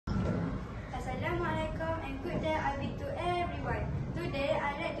Good day, I be to everyone. Today,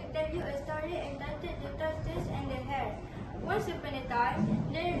 I'd like to tell you a story entitled The Tortoise and the Hare. Once upon a time,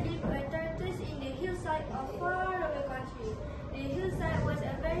 there lived a tortoise in the hillside of faraway country. The hillside was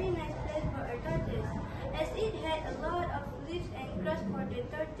a very nice place for a tortoise, as it had a lot of leaves and grass for the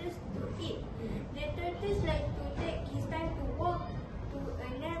tortoise to eat. The tortoise liked to take his time to walk to a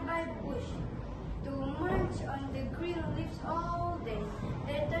nearby bush, to munch on the green leaves all day.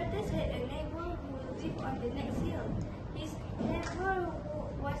 The tortoise had a neighbor who lived on the next hill. His neighbor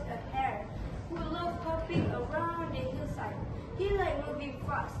was a hare who loved hopping around the hillside. He liked moving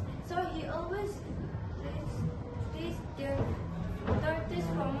fast, so he always teased the tortoise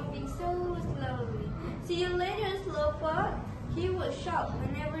for moving so slowly. "See you later, slowpoke," he would shout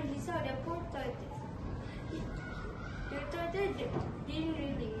whenever he saw the poor tortoise. The tortoise didn't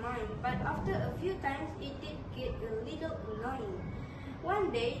really mind, but after a few times it did get a little annoying.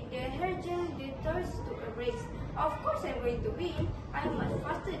 One day, the hare joined the tortoise to a race. "Of course I'm going to win. I'm much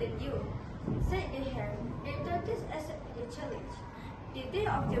faster than you," said the hare. The tortoise accepted the challenge. The day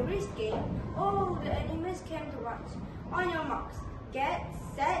of the race came. All the animals came to watch. "On your marks, get,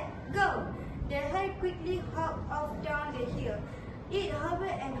 set, go!" The hare quickly hopped off down the hill. It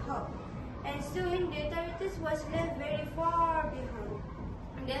hovered and hopped, and soon the tortoise was left very far behind.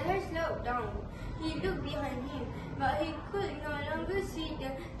 The hare slowed down. He looked behind him, but he could no longer see the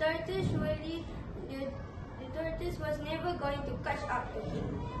tortoise. Surely, the tortoise was never going to catch up to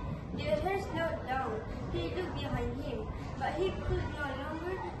him. The hare slowed down. He looked behind him, but he could no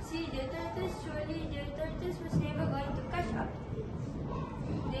longer see the tortoise. Surely, the tortoise was never going to catch up to him.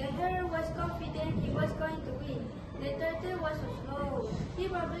 The hare was confident he was going to win. The tortoise was so slow. He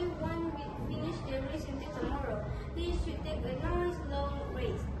probably won't finish the race until tomorrow. He should take a nice long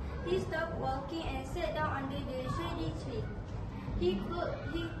race. He stopped walking and sat down under the shady tree. He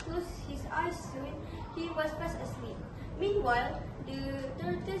closed his eyes soon. He was fast asleep. Meanwhile, the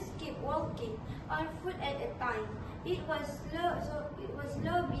tortoise kept walking, on foot at a time. It was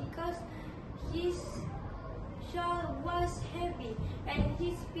slow because his shawl was heavy and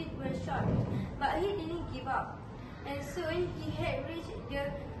his feet were short. But he didn't give up. And soon he had reached the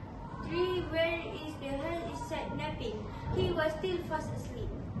tree where the hare sat napping. He was still fast asleep.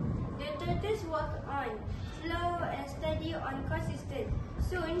 The tortoise walked on, slow and steady and consistent.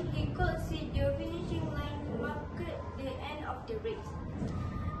 Soon he could see the finishing line marked the end of the race.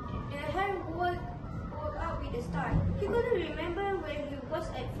 The hare woke up with a start. He couldn't remember where he was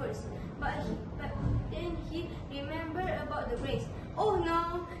at first, but then he remembered about the race. Oh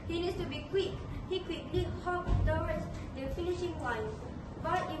no, he needs to be quick. He quickly hopped towards the finishing line,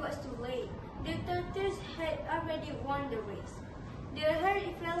 but it was too late. The tortoise had already won the race. The hare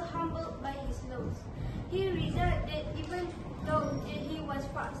felt humbled by his loss. He realized that even though he was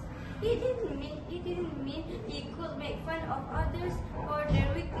fast, it didn't mean he could make fun of others for their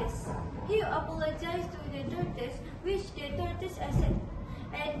weakness. He apologized to the tortoise, which the tortoise accepted,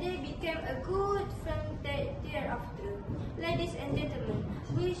 and they became a good friend thereafter. Ladies and gentlemen,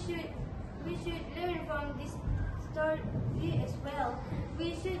 we should learn from this story as well.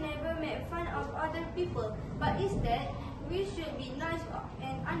 We should never make fun of other people, but instead, we should be nice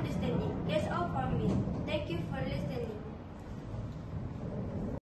and understanding. That's all from me. Thank you for listening.